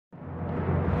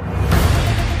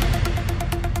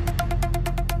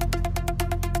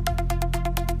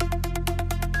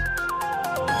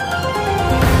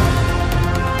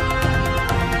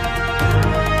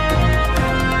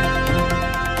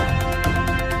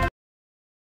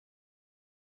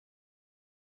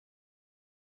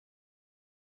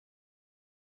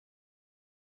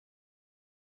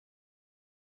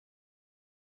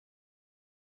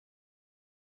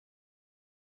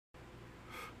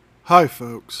Hi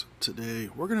folks,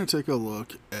 today we're going to take a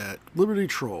look at Liberty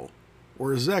Troll,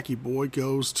 where a Zacky boy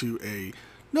goes to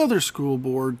another school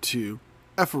board to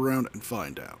F around and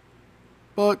find out.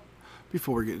 But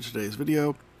before we get into today's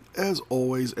video, as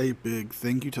always, a big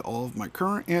thank you to all of my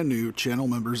current and new channel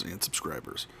members and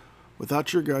subscribers.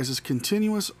 Without your guys'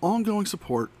 continuous, ongoing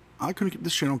support, I couldn't keep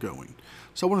this channel going,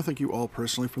 so I want to thank you all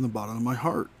personally from the bottom of my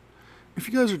heart. If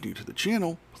you guys are new to the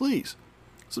channel, please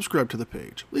subscribe to the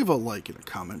page, leave a like and a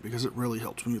comment because it really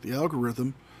helps me with the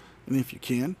algorithm, and if you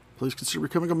can, please consider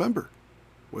becoming a member.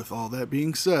 With all that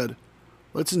being said,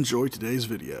 let's enjoy today's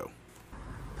video.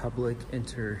 Public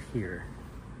enter here.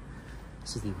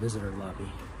 This is the visitor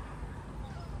lobby.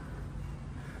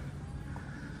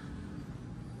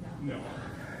 No.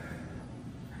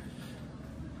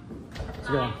 How's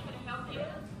it going?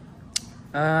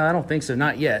 I don't think so,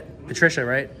 not yet. Patricia,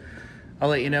 right? I'll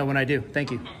let you know when I do.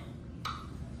 Thank you.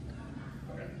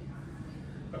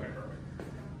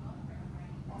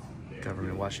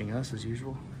 Government watching us as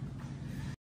usual.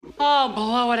 Oh,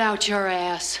 blow it out your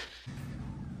ass.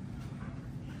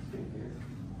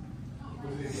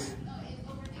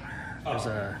 There's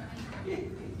a,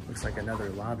 looks like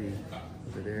another lobby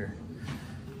over there.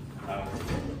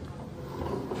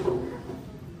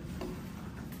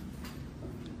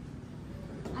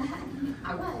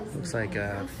 Looks like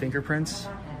fingerprints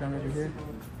down over here.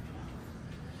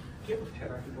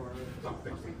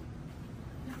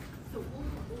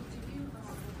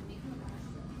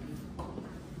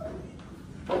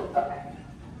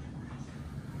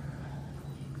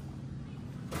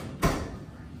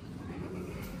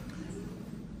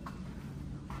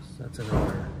 So that's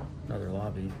another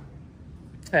lobby.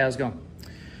 Hey, how's it going?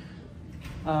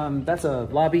 That's a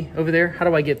lobby over there. How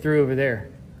do I get through over there?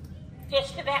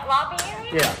 Just to that lobby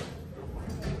area? Yeah.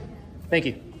 Thank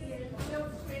you.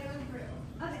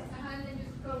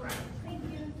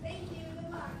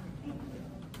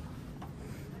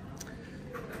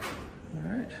 All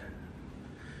right.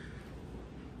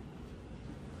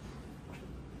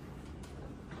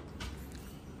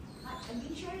 Are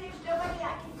you sure there's nobody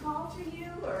I can call to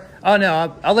you, or? Oh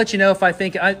no, I'll let you know if I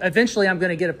think. Eventually, I'm going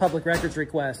to get a public records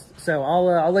request, so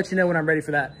I'll let you know when I'm ready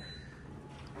for that.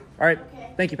 All right.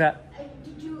 Okay. Thank you, Pat.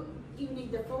 Do you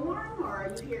need the form, or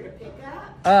are you here to pick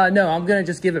up? No, I'm going to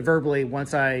just give it verbally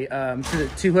once I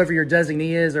to whoever your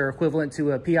designee is or equivalent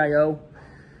to a PIO.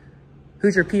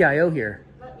 Who's your PIO here?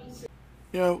 Let me see.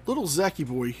 You know, little Zacky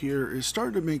boy here is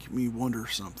starting to make me wonder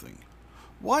something.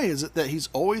 Why is it that he's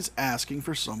always asking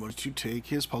for somebody to take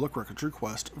his public records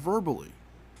request verbally?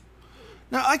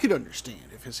 Now, I could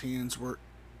understand if his hands were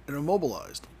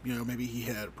immobilized. You know, maybe he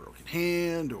had a broken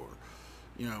hand, or,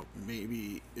 you know,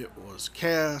 maybe it was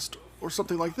cast, or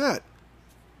something like that.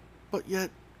 But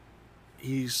yet,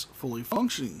 he's fully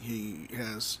functioning. He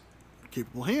has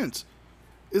capable hands.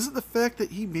 Is it the fact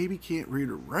that he maybe can't read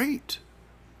or write?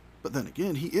 But then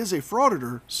again, he is a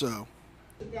frauditor, so...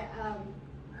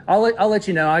 I'll let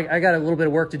you know. I got a little bit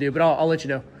of work to do, but I'll let you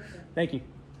know. Thank you.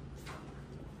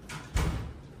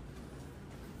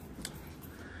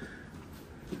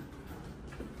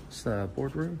 It's the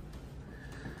boardroom.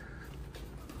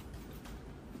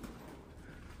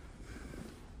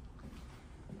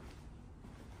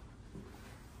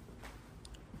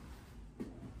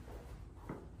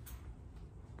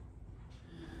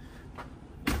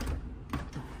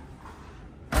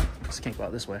 Just can't go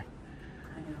out this way.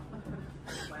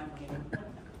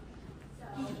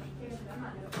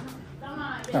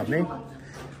 Oh, me?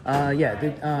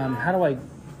 Yeah. How do I...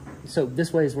 So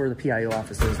this way is where the PIO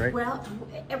office is, right? Well,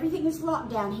 everything is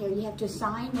locked down here. You have to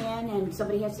sign in, and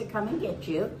somebody has to come and get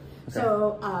you. Okay.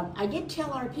 So I did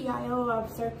tell our PIO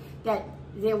officer that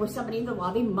there was somebody in the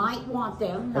lobby, might want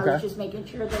them. Okay. I was just making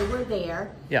sure they were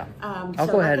there. Yeah. I'll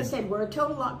go ahead. Like I said, we're a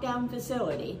total lockdown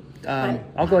facility.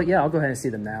 I'll go ahead and see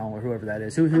them now, or whoever that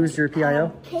is. Who's your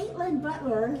PIO? Caitlin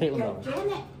Butler. Caitlin Butler.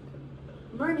 Janet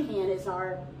Murnahan is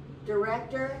our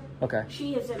director. Okay.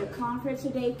 She is at a conference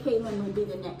today. Caitlin will be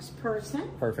the next person.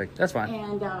 Perfect. That's fine.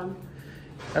 And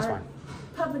that's fine.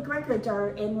 Public records are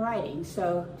in writing,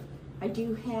 so I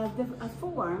do have a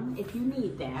form if you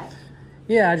need that.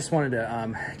 Yeah, I just wanted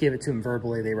to give it to them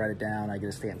verbally. They write it down. I get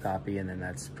a stamped copy, and then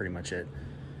that's pretty much it.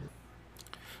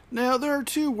 Now, there are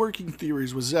two working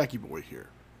theories with Zacky boy here.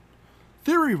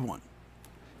 Theory 1.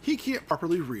 He can't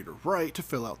properly read or write to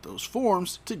fill out those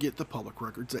forms to get the public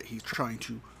records that he's trying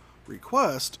to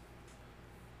request.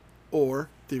 Or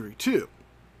Theory 2.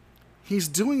 He's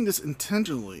doing this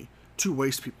intentionally to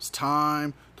waste people's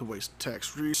time, to waste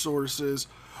tax resources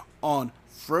on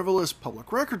frivolous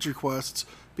public records requests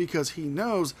because he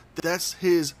knows that's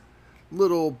his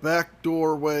little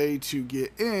backdoor way to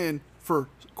get in for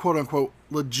quote-unquote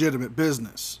legitimate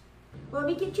business. Well,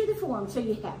 let me get you the form so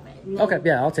you have it. And Okay,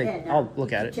 yeah, I'll then,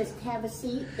 look at it. Just have a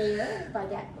seat there by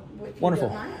that. if you Wonderful.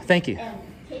 don't mind. Thank you. And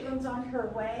Caitlin's on her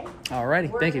way.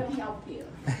 Alrighty, thank you. We're going to help you.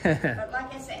 But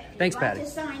like I said, if Thanks, you'd like Patty. to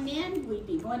sign in, we'd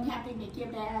be more than happy to make you a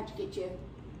badge, get you,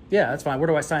 Yeah, that's fine. Where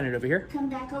do I sign it? Over here? come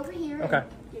back over here. Okay. And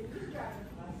give you your driver's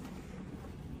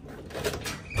license.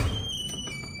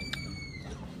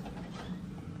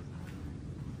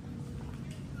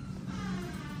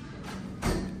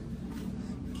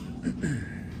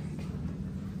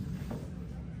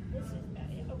 This is about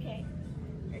it. Okay.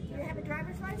 Do you have a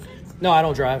driver's license? No, I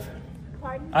don't drive.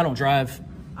 Pardon? I don't drive.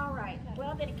 All right.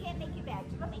 Well, then it can't make you badge.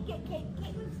 Let me get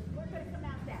Caitlin's. We're going to come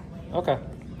out that way. Okay.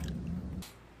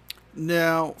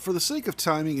 Now, for the sake of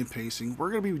timing and pacing,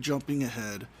 we're going to be jumping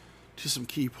ahead to some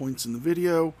key points in the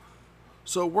video.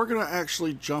 So we're going to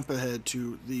actually jump ahead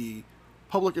to the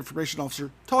public information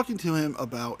officer, talking to him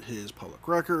about his public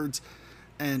records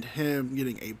and him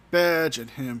getting a badge and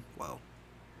him, well,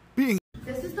 being...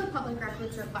 This is the public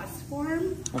records request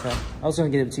form. Okay. I was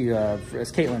going to get it to you.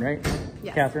 It's Caitlin, right?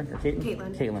 Yes. Catherine or Caitlin?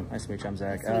 Caitlin. Caitlin. Nice to meet you. I'm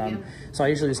Zach. Nice to meet you. So I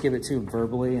usually just give it to him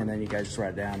verbally, and then you guys just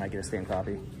write it down. And I get a stamped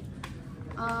copy.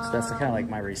 So that's kind of like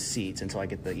my receipt until I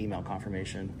get the email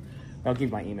confirmation. I'll give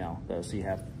you my email though, so you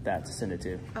have that to send it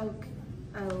to. Okay.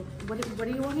 Oh, what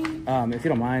are you wanting? If you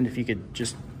don't mind, if you could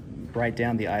just write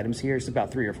down the items here. It's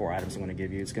about 3 or 4 items I'm going to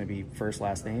give you. It's going to be first,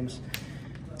 last names,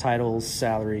 titles,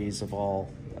 salaries of all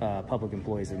public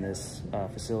employees in this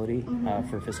facility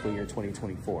for fiscal year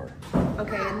 2024.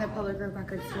 Okay, and the public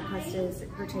records request is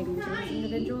pertaining to those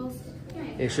individuals?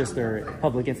 It's just their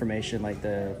public information, like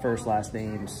the first, last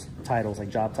names, titles, like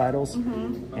job titles,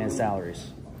 and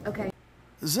salaries. Okay.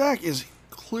 Zach is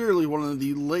clearly one of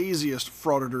the laziest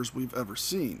frauditors we've ever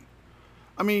seen.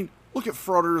 I mean, look at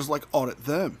frauditors like Audit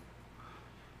Them.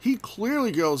 He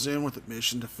clearly goes in with a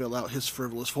mission to fill out his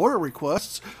frivolous FOIA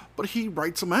requests, but he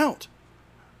writes them out.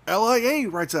 LIA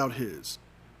writes out his.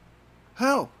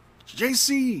 Hell,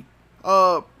 JC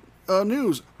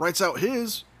News writes out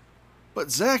his. But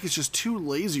Zach is just too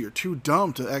lazy or too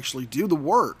dumb to actually do the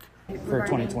work. For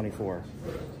 2024.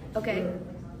 Okay.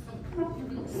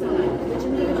 So, which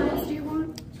individuals do you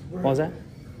want? What was that?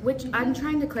 I'm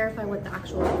trying to clarify what the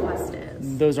actual request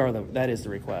is. That is the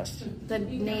request. The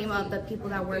name of the people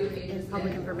that work in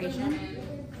public information?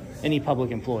 Any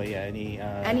public employee,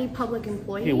 yeah, Any public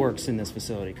employee? who works in this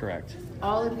facility, correct?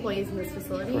 All employees in this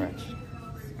facility? Correct.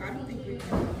 I'm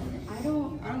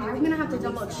gonna have to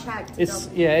double check.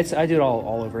 I do it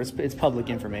all over. It's public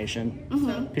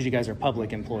information because you guys are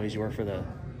public employees. You work for the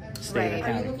state or Right. Are you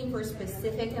county. looking for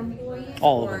specific employees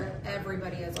All of or them.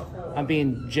 everybody as a whole? I'm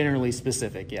being generally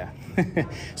specific, yeah.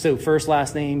 So first,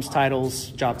 last names, titles,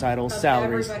 job titles, Of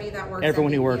salaries. everybody that works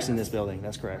Everyone in who works in BPS. this building.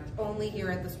 That's correct. Only here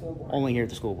at the school board? Only here at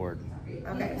the school board.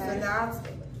 Okay, so that's,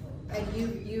 and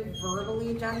you've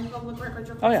verbally done public records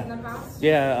Oh requests in the yeah, past?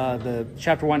 yeah. The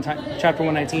chapter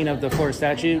 119 of the Florida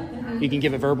statute. You can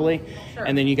give it verbally, Sure.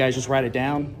 and then you guys just write it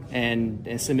down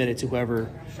and submit it to whoever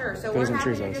Sure, so goes we're in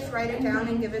happy to Truzo's. just write it down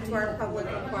and give it to our public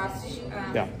request,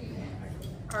 Yeah.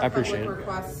 our I appreciate public it.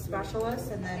 request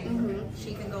specialist, and then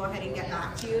she can go ahead and get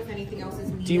back to you if anything else is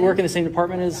needed. Do you work in the same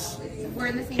department as We're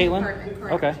in the same Caitlin? department,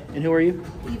 correct? Okay. And who are you?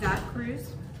 Yvette Cruz.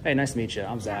 Hey, nice to meet you.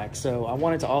 I'm Zach. So I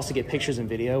wanted to also get pictures and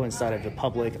video inside of the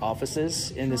public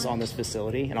offices on this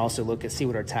facility, and also see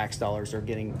what our tax dollars are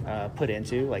getting put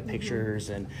into, like pictures,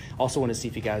 and also want to see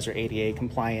if you guys are ADA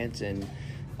compliant and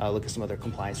look at some other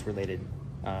compliance related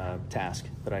tasks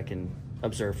that I can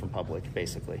observe from public,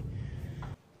 basically.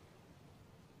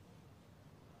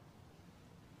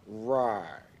 Right.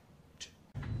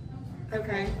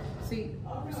 Okay, so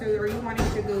are you wanting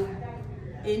to go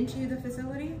into the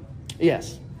facility?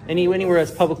 Yes. Anywhere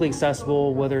that's publicly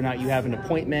accessible, whether or not you have an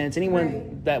appointment,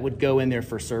 anyone that would go in there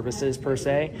for services per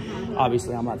se.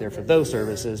 Obviously, I'm not there for those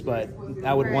services, but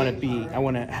I would want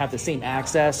to have the same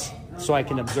access so I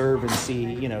can observe and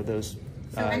see, those.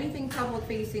 So anything public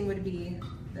facing would be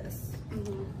this.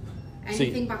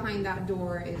 Anything behind that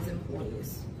door is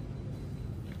employees.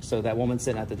 So that woman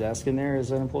sitting at the desk in there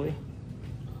is an employee?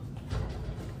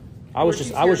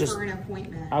 For an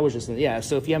appointment.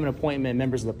 So if you have an appointment,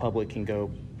 members of the public can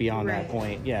go beyond that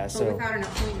point. Yeah, But so without an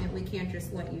appointment, we can't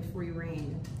just let you free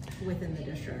reign within the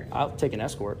district. I'll take an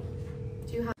escort.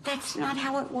 That's not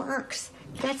how it works.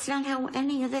 That's not how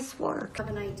any of this works. Have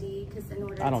an ID, because in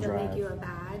order I don't to drive. make you a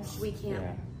badge, we can't.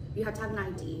 Yeah. You have to have an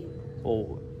ID.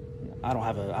 Well, I don't Do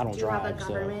you drive, have a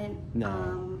government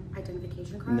no.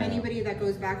 identification card? No. Anybody that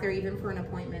goes back there, even for an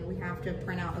appointment, we have to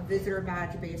print out a visitor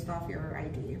badge based off your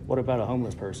ID. What about a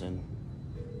homeless person?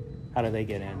 How do they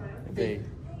get in?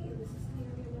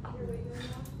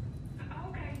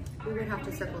 We would have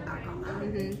to circle back on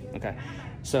that. Okay.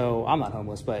 So I'm not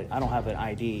homeless, but I don't have an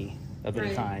ID of any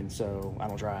Right. kind, so I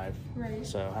don't drive. Right.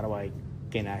 So how do I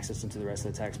gain access into the rest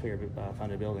of the taxpayer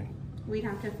funded building? We'd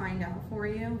have to find out for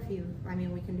you. If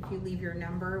you leave your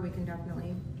number, we can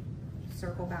definitely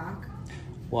circle back.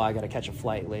 Well, I got to catch a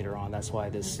flight later on. That's why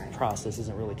this process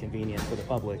isn't really convenient for the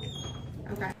public.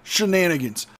 Okay.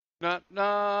 Shenanigans. Na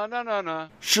na na na na.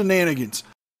 Shenanigans.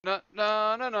 Na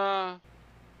na na na.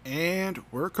 And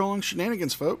we're calling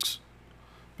shenanigans, folks.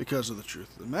 Because of the truth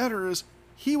of the matter is,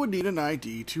 he would need an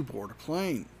ID to board a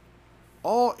plane.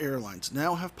 All airlines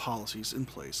now have policies in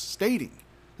place stating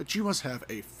that you must have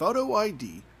a photo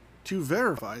ID to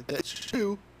verify that it's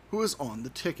you who is on the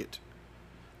ticket.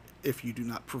 If you do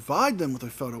not provide them with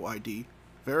a photo ID,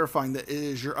 verifying that it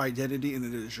is your identity and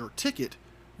it is your ticket,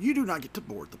 you do not get to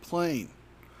board the plane.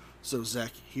 So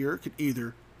Zach here could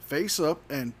either face up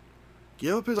and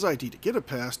give up his ID to get a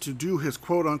pass to do his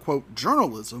quote-unquote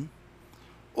journalism,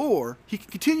 or he can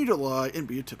continue to lie and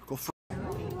be a typical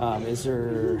fraud. Is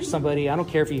there somebody, I don't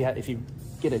care if you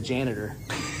get a janitor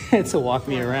to walk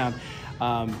me around,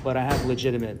 but I have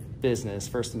legitimate business,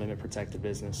 First Amendment protected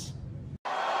business.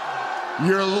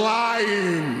 You're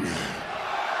lying.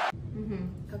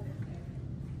 Okay.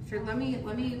 Sure. Let me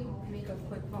make a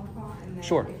quick phone call, and then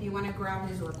Sure. if you want to grab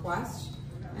his request,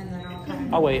 and then I'll kind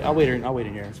of. I'll wait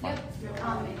in here. It's fine.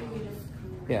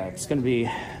 Yeah, it's going to be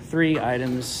 3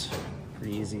 items.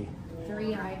 Pretty easy.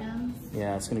 3 items.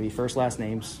 Yeah, it's going to be first, last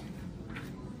names,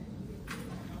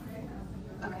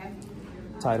 Okay.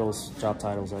 titles, job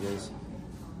titles, that is,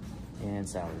 and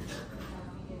salaries.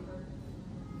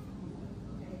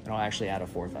 And I'll actually add a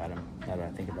 4th item, now that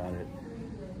I think about it.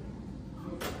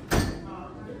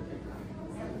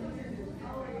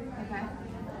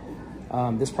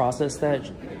 Okay. This process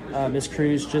that Ms.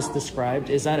 Cruz just described,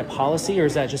 is that a policy or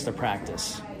is that just a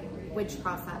practice? Which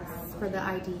process? For the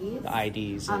IDs? The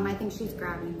IDs. I think she's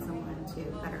grabbing someone to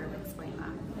better explain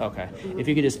that. Okay. If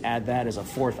you could just add that as a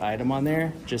 4th item on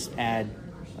there, just add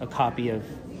a copy of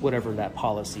whatever that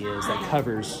policy is that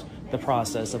covers the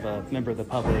process of a member of the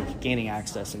public gaining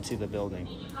access into the building.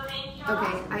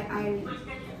 Okay, I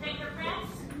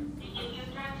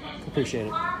Appreciate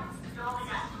it.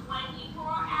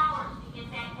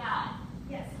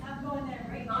 Yes, I'm going there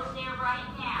right now. Go there right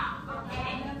now,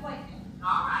 okay?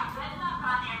 All right, good luck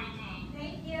on everything.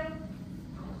 Thank you.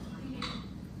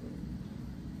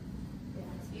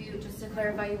 You, just to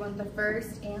clarify, you want the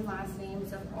first and last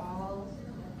names of all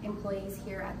employees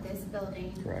here at this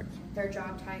building. Correct. Their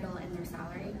job title and their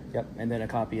salary. Yep, and then a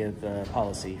copy of the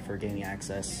policy for gaining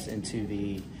access into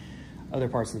the other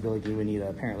parts of the building you would need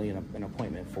apparently an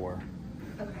appointment for.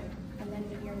 Okay, and then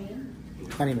your name,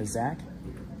 My name is Zach.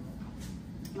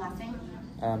 last name.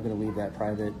 I'm going to leave that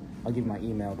private. I'll give you my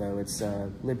email though. It's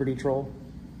Liberty Troll,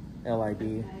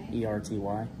 LIBERTY.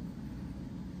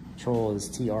 Troll is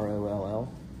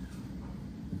TROLL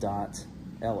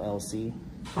 .LLC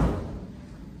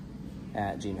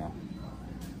 @gmail.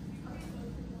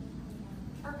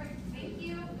 Perfect. Thank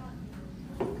you.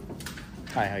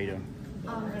 Hi, how you doing?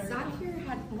 Zach here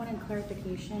wanted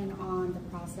clarification on the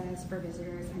process for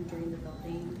visitors entering the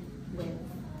building with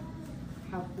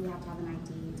how we have to have an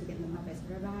ID to get them a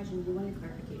visitor badge, and he wanted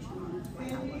clarification on what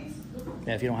that was.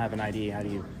 Yeah, if you don't have an ID,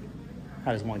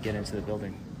 how does one get into the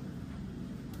building?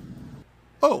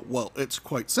 Oh, well, it's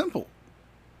quite simple.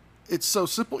 It's so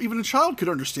simple, even a child could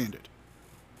understand it.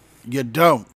 You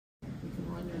don't.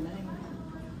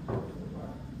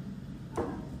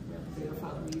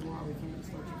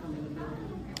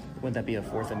 Wouldn't that be a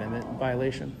 4th Amendment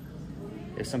violation?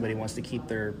 If somebody wants to keep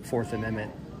their 4th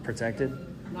Amendment protected?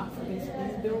 Not for these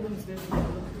buildings, they're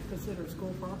considered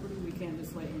school property. We can't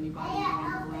just let anybody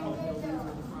wander around the buildings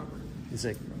or the property. Is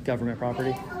it government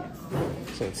property?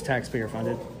 Yes. So it's taxpayer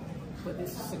funded? But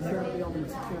it's a secure building,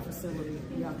 secure facility.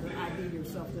 You have to ID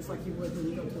yourself just like you would when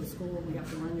you go to a school. We have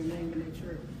to run your name to make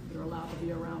sure you're allowed to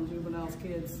be around juveniles,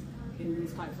 kids in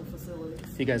these types of facilities.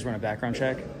 Do you guys run a background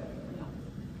check? No.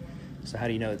 So how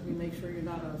do you know? We make sure you're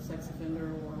not a sex offender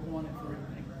or wanted for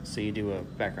anything. So you do a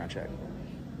background check?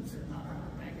 It's not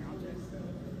a background check.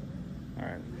 All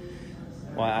right.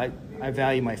 Well, I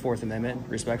value my 4th Amendment,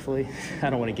 respectfully. I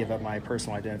don't want to give up my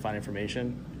personal identifying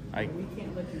information. We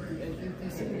can't let you, as you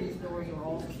can see, these doors are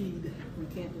all keyed. We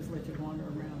can't just let you wander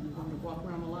around. You're going to walk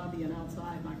around the lobby and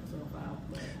outside, knock yourself out.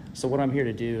 So what I'm here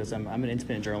to do is I'm an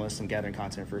independent journalist. I'm gathering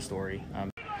content for a story.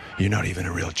 You're not even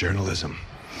a real journalism.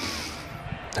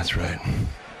 That's right.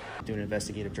 Doing an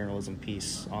investigative journalism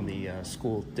piece on the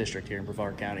school district here in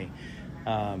Brevard County.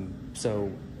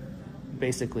 So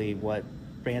basically what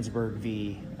Brandsburg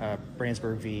v.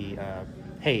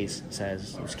 Hayes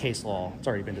says, there's case law, it's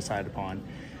already been decided upon,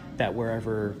 that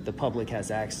wherever the public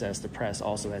has access, the press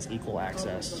also has equal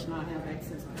access. The public does not have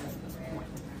access past this point.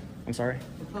 I'm sorry?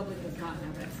 The public does not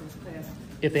have access past.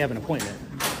 If they have an appointment,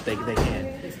 they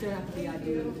can. They still have to be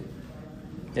ID'd.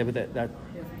 Yeah, but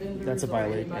If vendors that's a or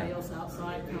violation. anybody else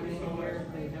outside come in here,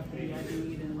 they have to be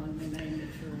ID'd and run their name, make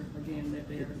sure, again, that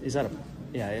they're... Is that a,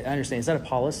 yeah, I understand. Is that a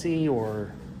policy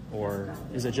or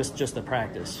is it just the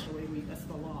practice? That's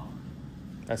the law.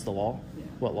 That's the law? Yeah.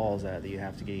 What law is that you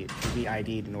have to be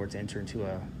ID'd in order to enter into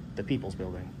the people's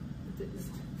building?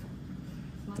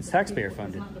 It's taxpayer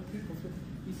funded. It's not the people's.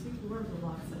 You see where the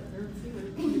law says. There's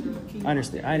a key. I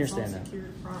understand that.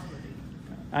 Secured property.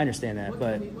 I understand that,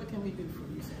 but what can we do for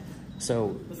you,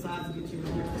 so besides get you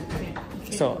in here? You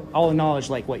can't so I'll acknowledge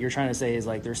like what you're trying to say is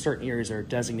like there's certain areas that are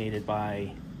designated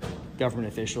by government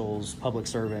officials, public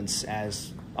servants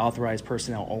as authorized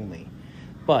personnel only.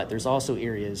 But there's also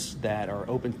areas that are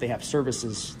open. They have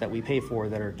services that we pay for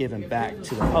that are given back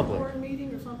to the public. Board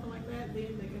meeting or something like that,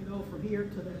 then they can go from here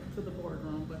to the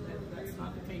boardroom, but that's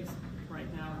not the case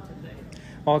right now today.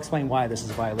 I'll explain why this is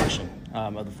a violation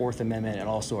of the Fourth Amendment and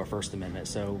also our First Amendment.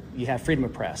 So you have freedom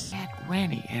of press. Get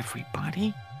ready,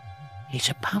 everybody. He's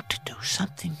about to do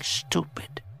something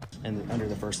stupid. And under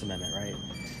the First Amendment, right?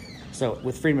 So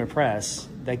with freedom of press,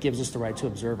 that gives us the right to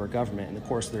observe our government in the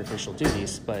course of their official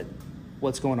duties. But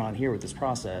what's going on here with this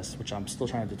process, which I'm still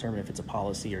trying to determine if it's a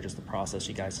policy or just a process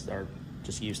you guys are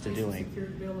just used to doing. It's a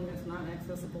secured building that's not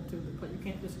accessible to the, but you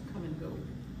can't just come and go.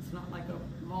 It's not like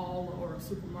a mall or a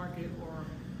supermarket or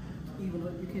even,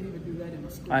 you can't even do that in a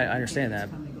school. I understand that,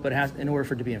 but it has, in order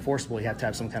for it to be enforceable, you have to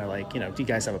have some kind of like, do you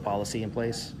guys have a policy in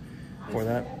place for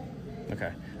that?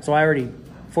 Okay. So I already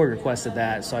fully requested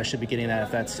that, so I should be getting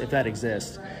that if that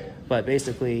exists. But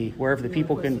basically, wherever the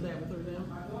people can...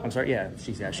 I'm sorry, yeah,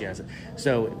 she has it.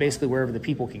 So basically, wherever the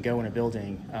people can go in a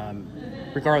building,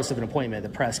 regardless of an appointment, the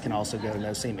press can also go in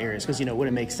those same areas. Because, it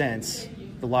wouldn't make sense,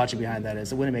 the logic behind that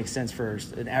is it wouldn't make sense for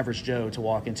an average Joe to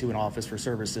walk into an office for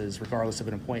services, regardless of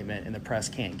an appointment, and the press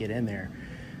can't get in there.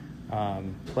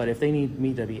 But if they need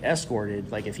me to be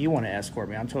escorted, like if you want to escort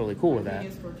me, I'm totally cool with that.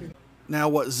 Now,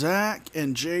 what Zach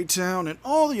and J-Town and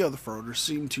all the other frauders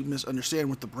seem to misunderstand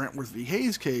with the Brentworth v.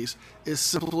 Hayes case is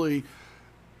simply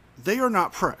they are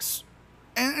not press.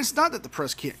 And it's not that the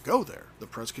press can't go there. The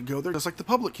press can go there just like the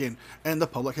public can. And the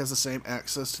public has the same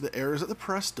access to the areas that the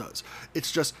press does.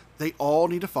 It's just they all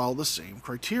need to follow the same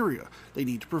criteria. They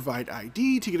need to provide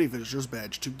ID to get a visitor's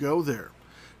badge to go there.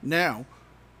 Now,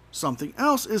 something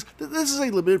else is that this is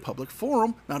a limited public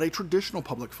forum, not a traditional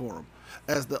public forum.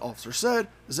 As the officer said,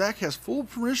 Zach has full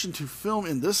permission to film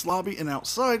in this lobby and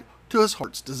outside to his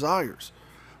heart's desires.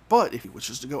 But if he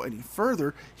wishes to go any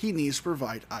further, he needs to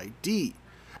provide ID.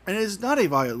 And it is not a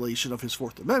violation of his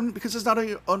Fourth Amendment because it's not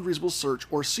an unreasonable search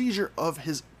or seizure of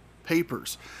his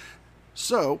papers.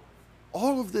 So,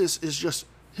 all of this is just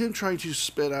him trying to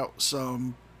spit out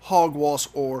some hogwash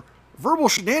or verbal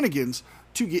shenanigans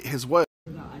to get his way.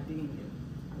 Without IDing you.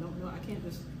 I don't know, I can't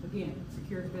just, again,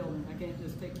 secure the building, I can't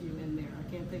just take you in there.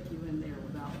 I can't take you in there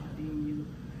without IDing you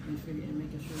and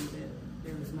making sure that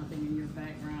there is nothing in your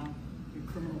background, your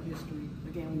criminal history.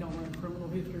 Again, we don't want criminal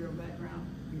history or background.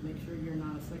 We make sure you're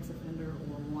not a sex offender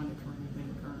or wanted for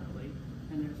anything currently,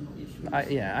 and there's no issue.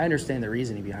 I understand the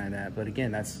reasoning behind that, but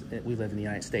again, we live in the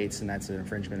United States, and that's an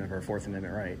infringement of our Fourth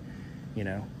Amendment right.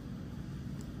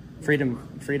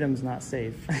 Freedom's not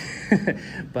safe.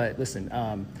 But listen,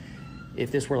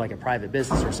 if this were like a private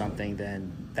business or something,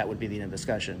 then that would be the end of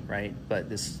discussion, right? But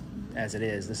this, as it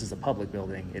is, this is a public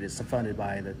building. It is funded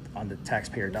by on the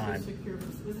taxpayer dime.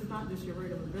 This is not just your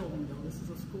regular building, though. This is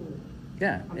a school.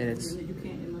 Yeah, and it's you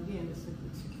can't. And again,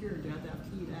 it's secured. You have to have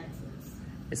keyed access.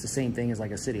 It's the same thing as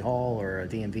like a city hall or a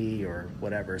DMV or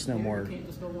whatever. It's no more. You can't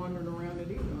just go wandering around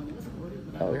it either.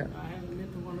 Oh yeah. I haven't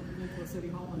been to a city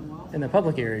hall in a while. In the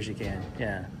public areas, you can.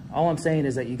 Yeah. All I'm saying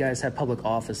is that you guys have public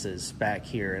offices back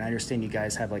here, and I understand you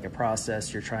guys have like a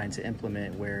process you're trying to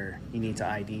implement where you need to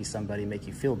ID somebody, make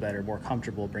you feel better, more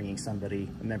comfortable bringing somebody,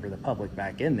 a member of the public,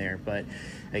 back in there. But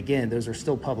again, those are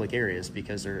still public areas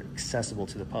because they're accessible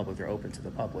to the public. They're open to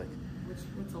the public. What's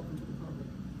open to the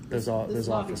public? Those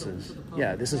offices.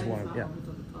 Yeah, this is one. Yeah,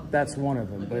 that's one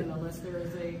of them. Again, unless there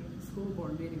is a school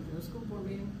board meeting, if there's a school board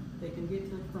meeting, they can get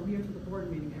from here to the board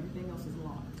meeting. Everything else is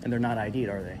locked. And they're not ID'd,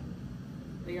 are they?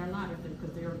 They are not,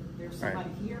 because there's somebody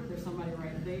here, there's somebody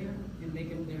right there, and they're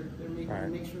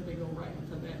making make sure they go right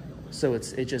into that building. So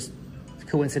it just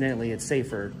coincidentally it's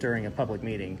safer during a public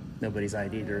meeting. Nobody's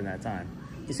ID'd during that time.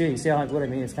 You see how what I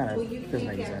mean? It's kind of doesn't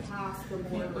make sense.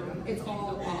 It's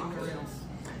all locked.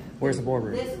 Where's the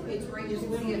boardroom? It's right. You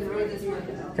can see it through this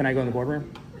window. Can I go in the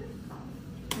boardroom?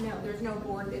 No, there's no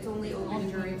board. It's only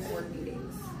open during board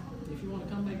meetings. If you want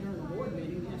to come back during a board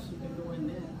meeting, yes, you can go in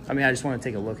there. I mean, I just want to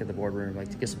take a look at the boardroom,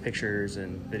 like to get some pictures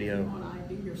and video. You want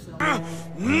to ID yourself.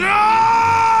 No!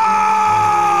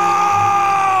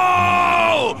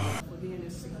 Again,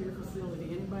 it's a secure facility.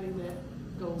 Anybody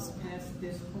that goes past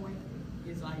this point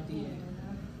is ID'd.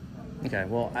 Okay,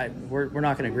 well, we're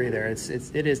not going to agree there.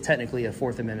 It is technically a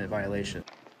Fourth Amendment violation.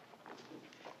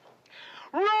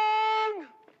 Wrong!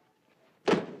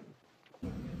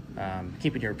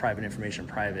 Keeping your private information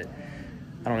private.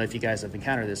 I don't know if you guys have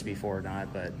encountered this before or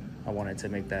not, but I wanted to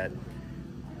make that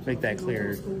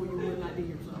clear.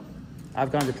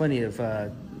 I've gone to plenty of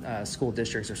school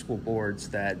districts or school boards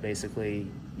that basically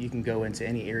you can go into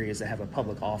any areas that have a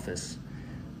public office,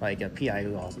 like a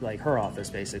PIO, like her office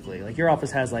basically. Like your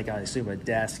office has, like, I assume, a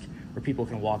desk where people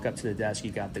can walk up to the desk.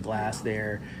 You've got the glass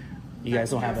there. You guys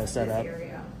don't have that set up.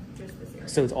 Just this area.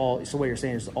 So it's all. So what you're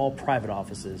saying is all private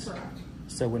offices. Correct.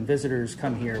 So when visitors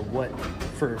come here, what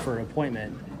for an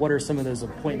appointment? What are some of those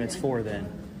appointments for then?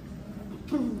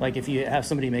 Like if you have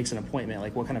somebody makes an appointment,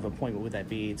 like what kind of appointment would that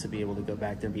be to be able to go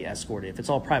back there and be escorted? If it's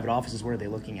all private offices, what are they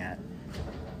looking at?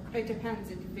 It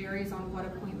depends. It varies on what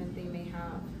appointment they may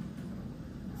have.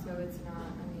 So it's not,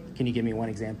 I mean. Can you give me one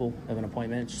example of an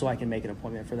appointment so I can make an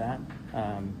appointment for that?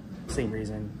 Same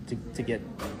reason to get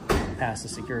past the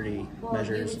security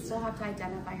measures. You would still have to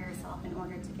identify yourself in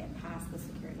order to get past the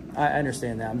security measures. I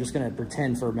understand that. I'm just going to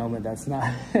pretend for a moment that's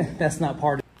not that's not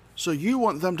part of. So you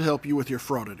want them to help you with your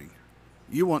frauditing.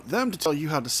 You want them to tell you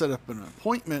how to set up an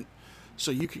appointment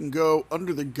so you can go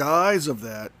under the guise of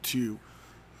that to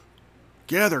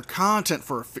gather content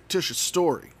for a fictitious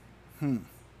story. You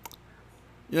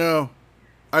know,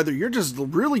 either you're just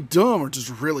really dumb or just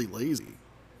really lazy.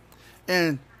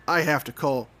 And I have to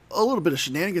call a little bit of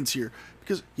shenanigans here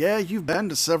because, yeah, you've been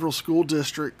to several school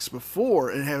districts before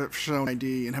and haven't shown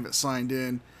ID and haven't signed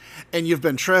in, and you've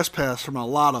been trespassed from a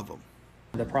lot of them.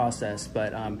 The process,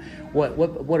 but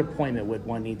what appointment would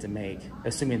one need to make,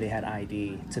 assuming they had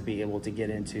ID, to be able to get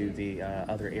into the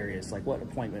other areas? Like, what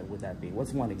appointment would that be?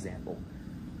 What's one example?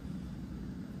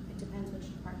 It depends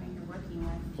which department you're working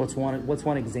with. What's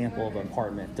one example of an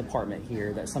department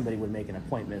here that somebody would make an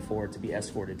appointment for to be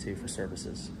escorted to for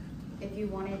services? If you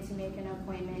wanted to make an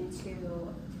appointment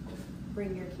to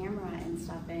bring your camera and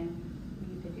stuff in,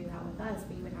 you could do that with us,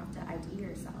 but you would have to ID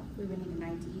yourself. We would need an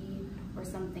ID or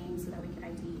something so that we could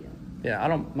ID you. Yeah, I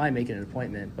don't mind making an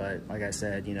appointment, but like I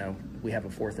said, you know, we have a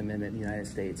Fourth Amendment in the United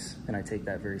States, and I take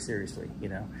that very seriously. You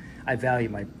know, I value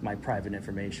my private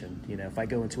information. You know, if I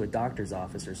go into a doctor's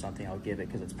office or something, I'll give it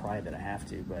because it's private. I have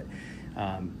to, but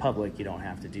public, you don't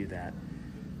have to do that.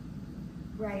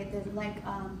 Right. Like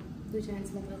Lieutenant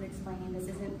Smith was explaining, this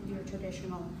isn't your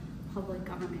traditional public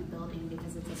government building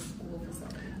because it's a school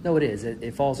facility. No, it is.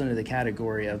 It falls under the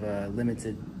category of a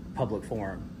limited public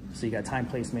forum. So you got time,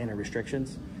 place, manner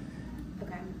restrictions.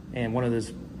 Okay. And one of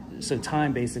those, so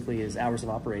time basically is hours of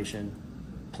operation.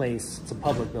 Place, it's a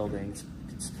public building.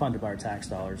 It's funded by our tax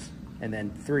dollars. And then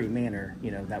 3, manner,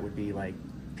 you know, that would be like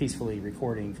peacefully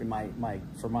recording for to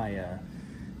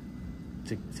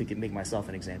make myself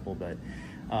an example, but.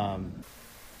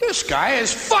 This guy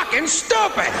is fucking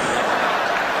stupid!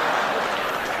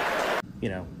 You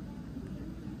know,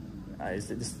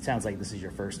 this sounds like this is your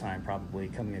first time probably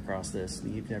coming across this.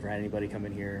 You've never had anybody come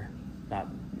in here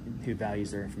who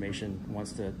values their information,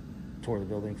 wants to tour the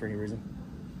building for any reason?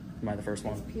 Am I the first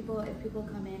one? If people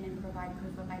come in and provide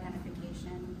proof of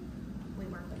identification, we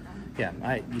work with them. Yeah,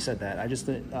 you said that. I just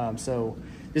so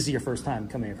this is your first time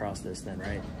coming across this then,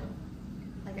 right?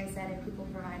 Like I said, if people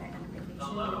provide identification, we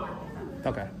work with them.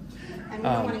 Okay. And we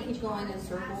don't want to keep going in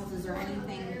circles. Is there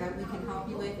anything that we can help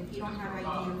you with? If you don't have ID,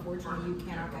 unfortunately, you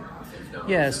cannot get processed.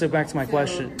 Yeah, so back to my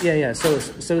question. Yeah. So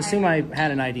assume I had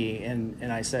an ID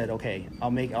and I said, okay,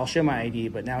 I'll show my ID,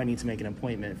 but now I need to make an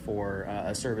appointment for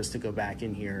a service to go back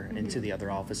in here into the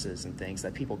other offices and things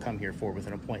that people come here for with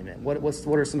an appointment. What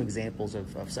are some examples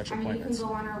of such appointments? You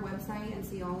can go on our website and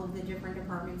see all of the different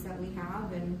departments that we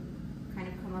have and kind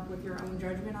of come up with your own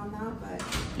judgment on that, but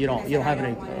you don't have an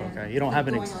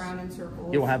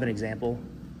example.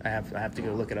 I have to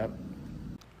go look it up.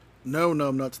 No,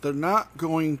 nuts. They're not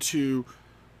going to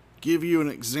give you an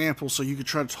example so you can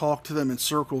try to talk to them in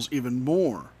circles even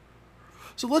more.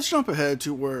 So let's jump ahead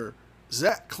to where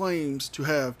Zach claims to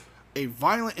have a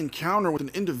violent encounter with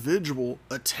an individual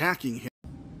attacking him.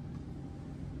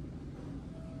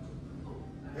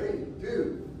 Hey,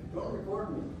 dude, don't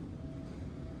record me.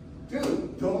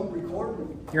 Dude, don't record me.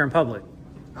 You're in public.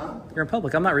 Huh? You're in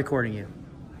public. I'm not recording you.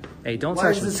 Hey, don't Why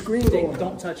touch is me. the screen going?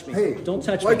 Don't touch me. Hey, don't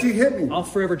touch me. why'd you hit me? I'll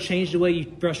forever change the way you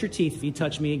brush your teeth if you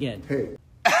touch me again. Hey.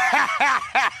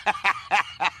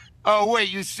 Oh,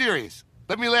 wait, you serious?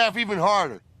 Let me laugh even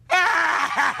harder.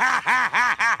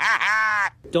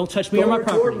 Don't touch me or my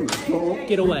property. Don't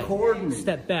Get away. record me.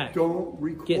 Step back. Don't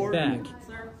record Get back. me.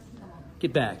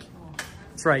 Get back.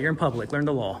 That's right, you're in public. Learn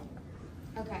the law.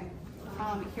 Okay,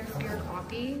 here's your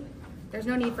copy. There's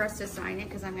no need for us to sign it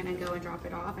because I'm gonna go and drop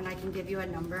it off, and I can give you a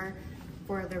number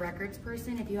for the records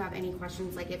person if you have any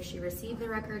questions, like if she received the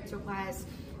records request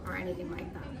or anything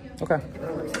like that. Okay.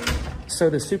 So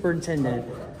the superintendent,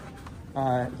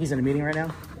 he's in a meeting right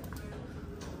now?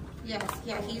 Yes,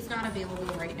 yeah, he's not available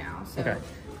right now, so Okay.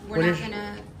 we're not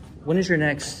gonna, When is your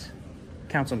next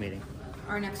council meeting?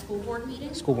 our next school board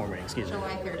meeting, School board meeting, excuse me.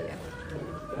 July 30th.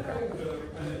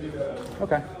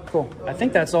 Okay, cool. I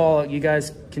think that's all you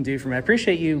guys can do for me. I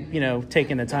appreciate you,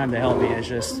 taking the time to help me. It's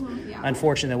just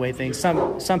unfortunate the way things,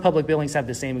 some public buildings have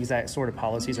the same exact sort of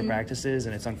policies or practices,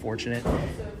 and it's unfortunate.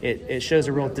 It shows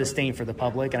a real disdain for the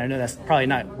public, and I know that's probably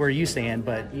not where you stand,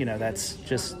 but that's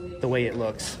just the way it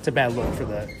looks. It's a bad look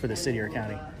for the city or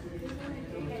county.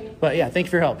 But yeah, thank you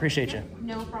for your help. Appreciate you.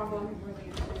 No problem.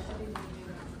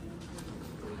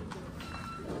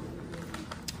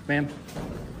 Ma'am,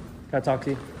 can I talk to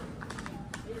you?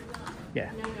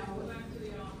 Yeah.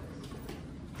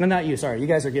 No, not you. Sorry. You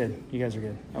guys are good. You guys are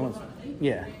good.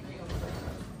 Yeah.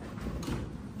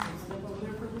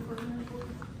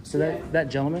 So that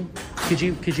gentleman, could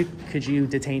you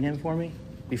detain him for me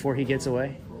before he gets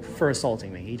away for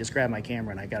assaulting me? He just grabbed my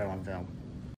camera and I got it on film.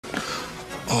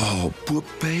 Oh, but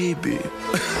baby.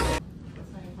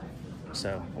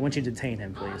 So I want you to detain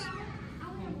him, please.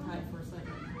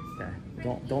 Okay.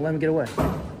 Don't let him get away.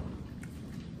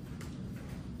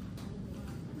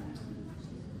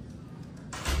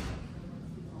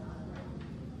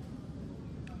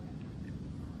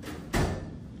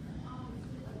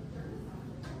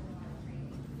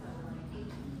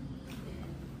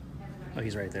 Oh,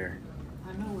 he's right there.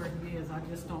 I know where he is. I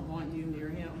just don't want you near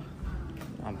him.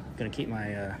 I'm gonna keep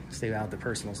my stay out of the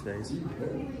personal space.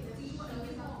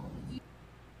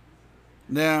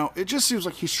 Now, it just seems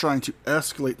like he's trying to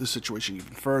escalate the situation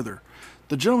even further.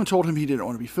 The gentleman told him he didn't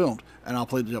want to be filmed, and I'll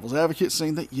play the devil's advocate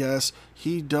saying that yes,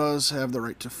 he does have the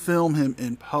right to film him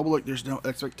in public. There's no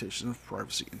expectation of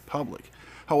privacy in public.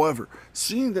 However,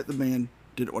 seeing that the man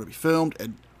didn't want to be filmed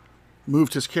and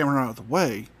moved his camera out of the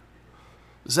way,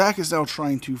 Zach is now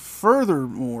trying to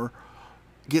furthermore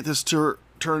get this to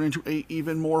turn into an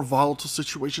even more volatile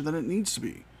situation than it needs to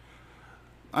be.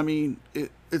 I mean,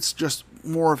 it's just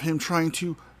more of him trying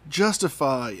to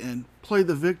justify and play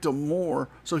the victim more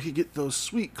so he can get those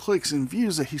sweet clicks and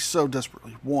views that he so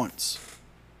desperately wants.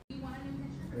 And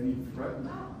he threatened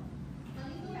me.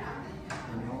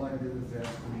 And all I did is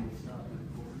ask him to stop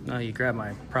recording. No, you grabbed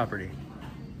my property.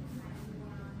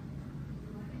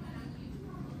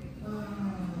 So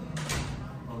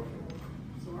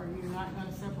are you not going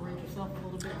to separate yourself a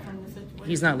little bit from the situation?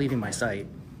 He's not leaving my site.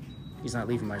 He's not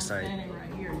leaving my site. I'm standing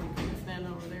right here. You can stand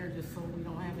over there just so we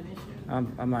don't have an issue.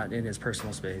 I'm not in his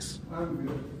personal space. I'm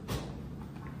good.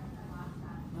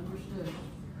 Understood.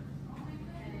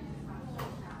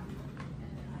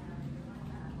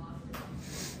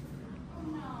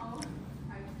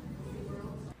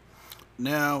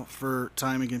 Now, for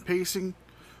timing and pacing,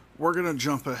 we're going to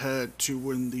jump ahead to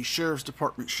when the sheriff's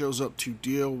department shows up to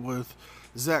deal with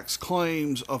Zach's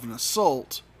claims of an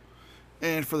assault.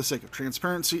 And for the sake of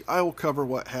transparency, I will cover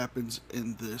what happens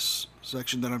in this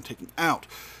section that I'm taking out.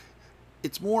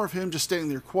 It's more of him just standing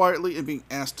there quietly and being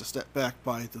asked to step back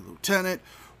by the lieutenant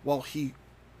while he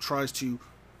tries to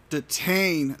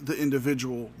detain the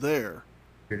individual there.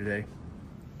 Here today.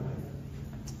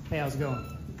 Hey, how's it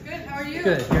going? Good, how are you?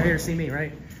 Good. You're here to see me,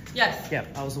 right? Yes. Yeah,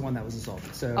 I was the one that was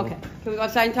assaulted. So. Okay. Can we go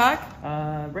outside and talk?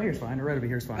 Right here's fine. Or right over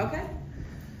here's fine. Okay.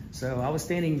 So I was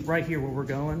standing right here where we're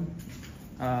going.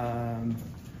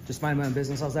 Just minding my own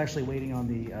business. I was actually waiting on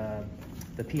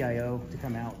the PIO to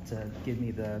come out to give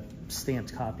me the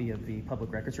stamped copy of the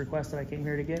public records request that I came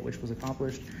here to get, which was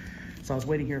accomplished. So I was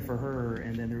waiting here for her,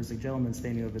 and then there was a gentleman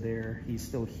standing over there. He's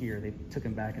still here. They took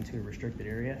him back into a restricted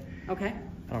area. Okay.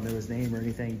 I don't know his name or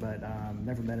anything, but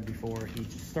never met him before. He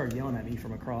just started yelling at me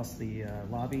from across the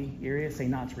lobby area, saying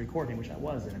not to record him, which I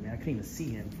wasn't. I mean, I couldn't even see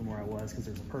him from where I was because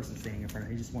there's a person standing in front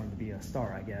of him. He just wanted to be a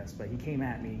star, I guess. But he came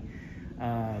at me,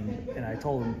 and I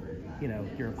told him,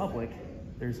 you're in public.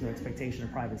 There's no expectation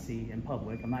of privacy in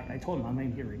public. I told him I'm not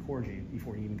even here to record you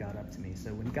before he even got up to me.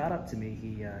 So when he got up to me,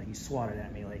 he swatted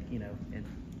at me and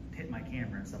hit my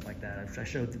camera and stuff like that. I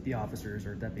showed the officers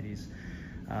or deputies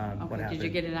what happened. Did you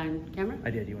get it on camera?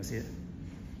 I did. You want to see it?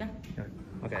 Yeah.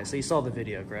 Okay, so you saw the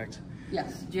video, correct?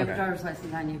 Yes. Do you have a driver's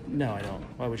license on you? No, I don't.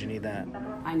 Why would you need that?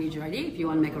 I need your ID. If you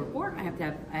want to make a report, I have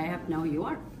to know who you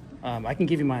are. I can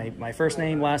give you my first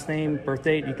name, last name, birth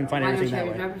date. You can find Why don't everything you have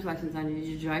that your way. driver's license on you? Did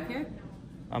you drive here?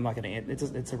 I'm not going to,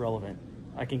 it's irrelevant.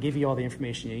 I can give you all the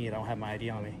information you need. I don't have my ID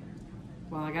on me.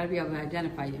 Well, I got to be able to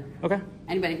identify you. Okay.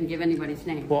 Anybody can give anybody's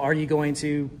name. Well, are you going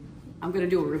to? I'm going to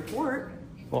do a report.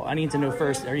 Well, I need to know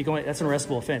first. Are you going? That's an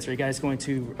arrestable offense. Are you guys going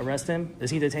to arrest him?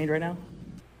 Is he detained right now?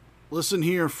 Listen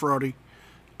here, Fraudy.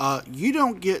 You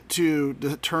don't get to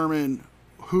determine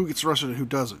who gets arrested and who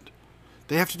doesn't.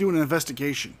 They have to do an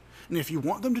investigation. And if you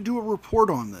want them to do a report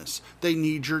on this, they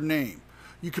need your name.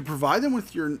 You could provide them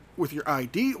with your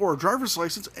ID or a driver's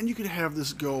license, and you could have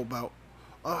this go about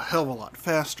a hell of a lot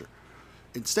faster.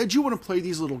 Instead, you want to play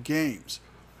these little games.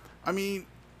 I mean,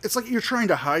 it's like you're trying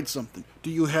to hide something. Do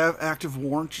you have active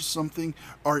warrants or something?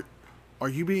 Are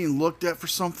you being looked at for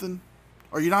something?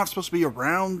 Are you not supposed to be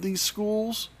around these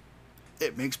schools?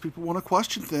 It makes people want to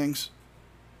question things.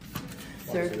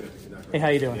 Sir? Hey, how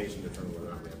you doing? You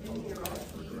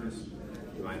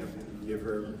mind if you give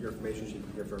her your information, she can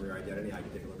confirm your identity. I can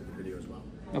take a look at the video as well.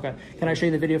 Okay. Can I show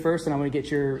you the video first, and I'm going to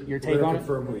get your take on it?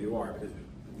 Confirm who you are, because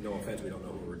no offense, we don't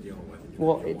know who we're dealing with.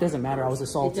 Well, it doesn't matter. I was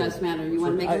assaulted. It does matter. You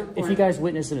want to make a report? If you guys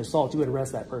witnessed an assault, you would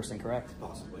arrest that person, correct?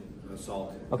 Possibly. An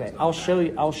assault. Okay. I'll show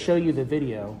you the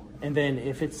video, and then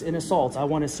if it's an assault, I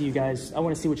want to see you guys. I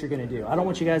want to see what you're going to do. I don't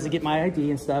want you guys to get my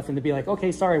ID and stuff, and to be like,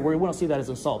 okay, sorry, we don't see that as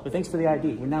an assault, but thanks for the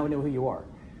ID. Now we know who you are.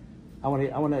 I want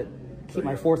to keep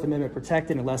my Fourth Amendment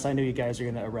protected unless I know you guys are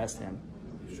going to arrest him.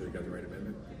 You sure you got the right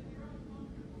amendment?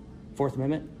 Fourth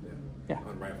Amendment? Yeah.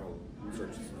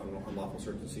 Unlawful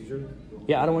search and seizure?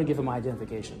 Yeah, I don't want to give him my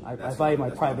identification. I value my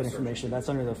private information. That's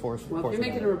under the Fourth Well, if you're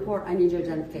Amendment. making a report, I need your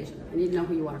identification. I need to know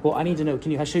who you are. Well, I need to know.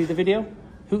 Can I show you the video?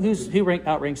 Who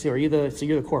outranks you?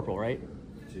 You're the corporal, right?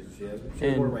 She has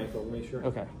more rank over me, sure.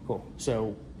 Okay, cool.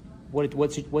 So, what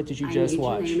did you just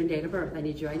watch? I need your name and date of birth. I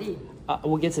need your ID.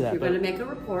 We'll get to that. You're going to make a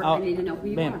report. I need to know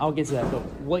who you ma'am, are. I'll get to that. But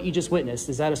what you just witnessed,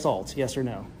 is that assault? Yes or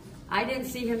no? I didn't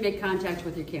see him make contact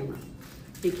with your camera.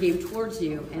 He came towards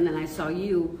you, and then I saw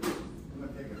you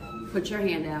put your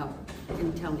hand out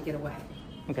and tell him to get away.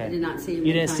 Okay. I did not see him.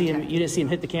 You didn't see him. You didn't see him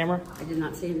hit the camera. I did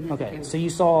not see him hit the Okay. camera. So you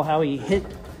saw how he hit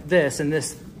this, and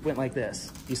this went like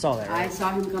this. You saw that, I right?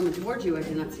 saw him coming towards you. I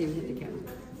did not see him hit the camera.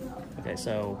 Okay.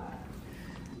 So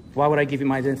why would I give you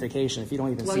my identification if you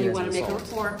don't even Well, see it you as an want to make a assault?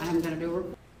 report. I'm going to do a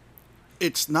report.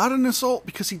 It's not an assault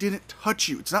because he didn't touch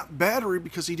you. It's not battery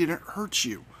because he didn't hurt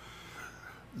you.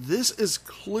 This is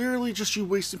clearly just you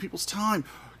wasting people's time.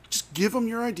 Just give them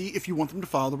your ID if you want them to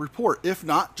file the report. If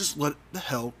not, just let it the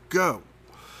hell go.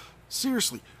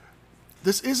 Seriously,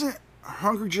 this isn't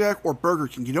Hungry Jack or Burger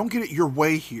King. You don't get it your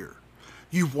way here.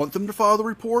 You want them to file the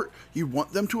report. You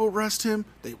want them to arrest him.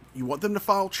 You want them to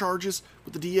file charges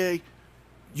with the DA.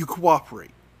 You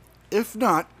cooperate. If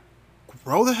not,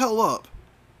 grow the hell up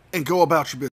and go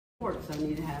about your business. Reports I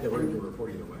need to have. Yeah, we're going to do a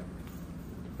report either way.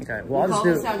 Okay. Well, I'll just call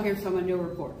do this out here, so I'm going to do a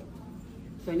report.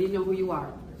 So I need to know who you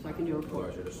are, so I can do a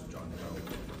report.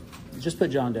 Just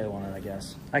put John Doe on it, I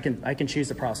guess. I can choose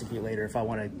to prosecute later if I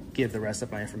want to give the rest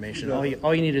of my information. All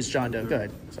you need is John Doe. Go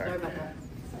ahead. Sorry about that.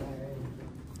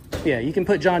 Yeah, you can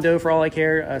put John Doe for all I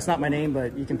care. It's not my name,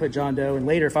 but you can put John Doe. And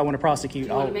later, if I want to prosecute, Do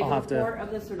you want to I'll make have a to. report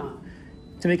of this or not?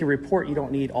 To make a report, you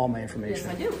don't need all my information.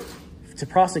 Yes, I do. To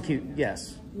prosecute,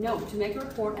 yes. No, to make a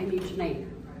report, I need your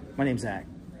name. My name's Zach.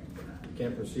 You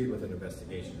can't proceed with an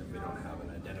investigation if we don't have an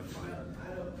identified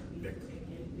victim.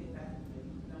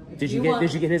 Did you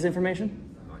get his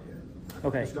information?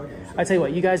 Okay. I tell you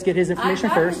what, you guys get his information I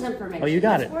got first. his information. Oh, you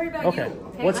got Let's it. worry about Okay. you,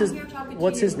 okay? What's I'm his here talking to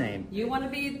What's you. his name? You are the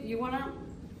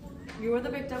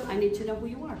victim. I need to know who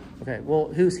you are. Okay.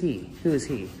 Well, who's he? Who is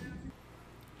he?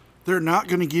 They're not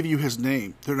going to give you his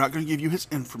name. They're not going to give you his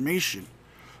information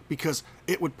because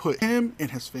it would put him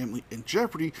and his family in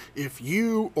jeopardy if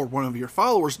you or one of your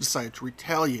followers decided to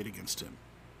retaliate against him.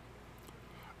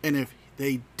 And if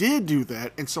they did do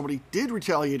that and somebody did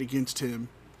retaliate against him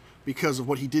because of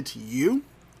what he did to you,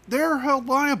 they're held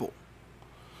liable.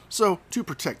 So to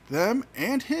protect them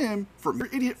and him from your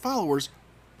idiot followers,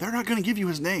 they're not going to give you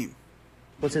his name.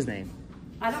 What's his name?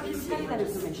 I don't need to tell you that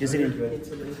information. Is he an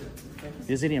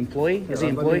employee? Is he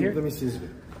an employee here? Let me see his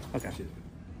video. Okay.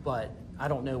 But I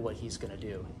don't know what he's going to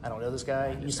do. I don't know this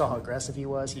guy. You saw how aggressive he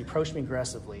was. He approached me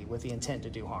aggressively with the intent to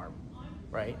do harm,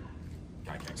 right?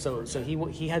 So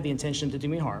he had the intention to do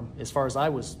me harm, as far as I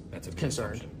was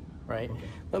concerned, right? Okay.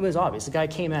 But it was obvious. The guy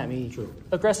came at me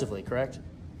aggressively, correct?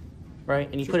 Right?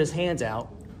 And he put his hands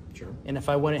out. Sure. And if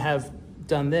I wouldn't have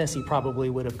done this, he probably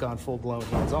would have gone full-blown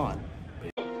hands-on.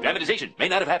 Dramatization may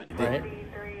not have happened.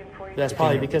 Right? That's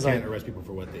probably because I can't arrest people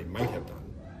for what they might have done.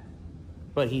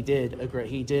 But he did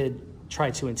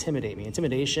tried to intimidate me.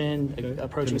 Intimidation,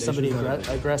 approaching Intimidation somebody is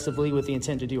not aggressively with the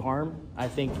intent to do harm. I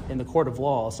think in the court of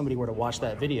law, if somebody were to watch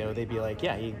that video, they'd be like,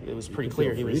 yeah, it was pretty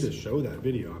clear. Feel free to show that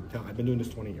video. I've been doing this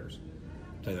 20 years.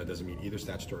 I'm telling you, that doesn't meet either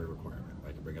statutory requirement.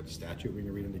 I can bring up the statute, we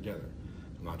can read them together.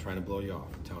 I'm not trying to blow you off.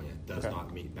 I'm telling you, it does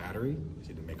not meet battery. It's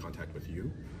either make contact with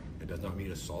you. It does not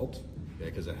meet assault,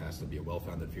 because it has to be a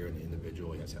well-founded fear in the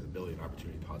individual. He has to have the ability and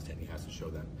opportunity to cause, and he has to show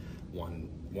that one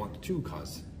want to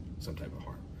cause some type of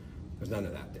harm. There's none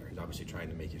of that there. He's obviously trying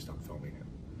to make you stop filming him.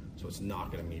 So it's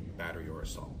not going to meet battery or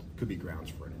assault. Could be grounds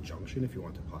for an injunction if you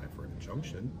want to apply for an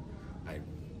injunction. I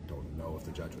don't know if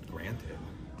the judge would grant it.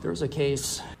 There was a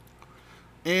case.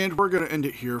 And we're going to end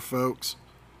it here, folks.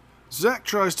 Zach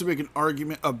tries to make an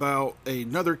argument about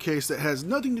another case that has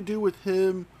nothing to do with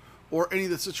him or any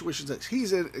of the situations that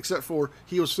he's in, except for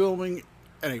he was filming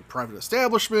at a private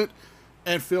establishment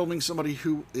and filming somebody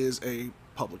who is a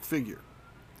public figure.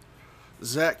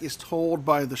 Zach is told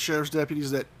by the sheriff's deputies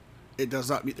that it does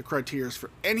not meet the criteria for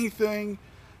anything,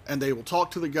 and they will talk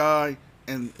to the guy,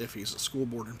 and if he's a school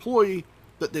board employee,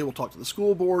 that they will talk to the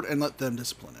school board and let them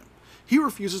discipline him. He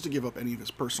refuses to give up any of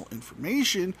his personal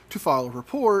information to file a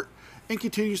report and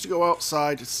continues to go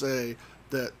outside to say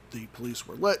that the police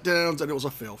were letdowns and it was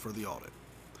a fail for the audit.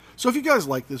 So if you guys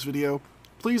like this video,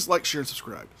 please like, share, and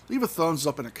subscribe. Leave a thumbs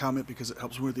up and a comment because it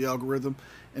helps me with the algorithm.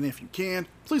 And if you can,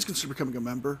 please consider becoming a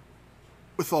member.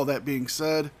 With all that being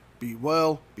said, be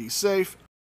well, be safe.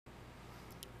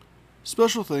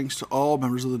 Special thanks to all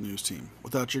members of the news team.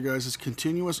 Without your guys'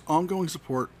 continuous, ongoing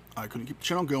support, I couldn't keep the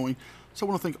channel going, so I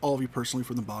want to thank all of you personally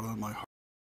from the bottom of my heart.